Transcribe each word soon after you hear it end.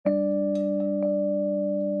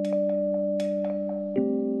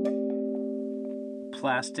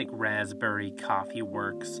Plastic Raspberry Coffee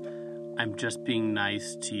Works. I'm just being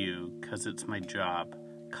nice to you 'cause it's my job.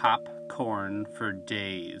 Cop corn for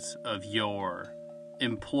days of yore.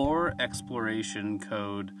 Implore exploration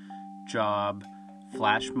code job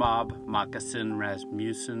flash mob moccasin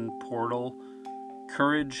Rasmussen portal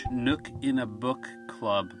courage nook in a book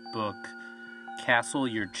club book castle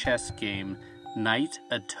your chess game night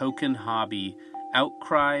a token hobby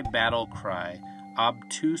outcry battle cry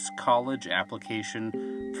obtuse college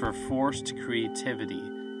application for forced creativity.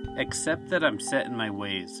 Accept that I'm set in my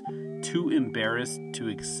ways, too embarrassed to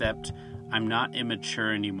accept I'm not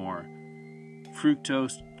immature anymore.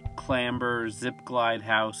 Fructose, clamber, zip glide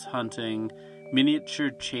house hunting,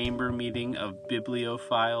 miniature chamber meeting of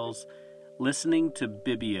bibliophiles, listening to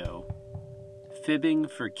Bibio, fibbing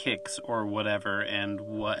for kicks or whatever and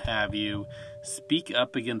what have you. Speak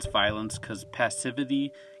up against violence 'cause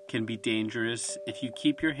passivity can be dangerous if you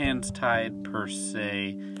keep your hands tied per se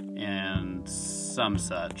and some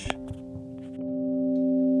such.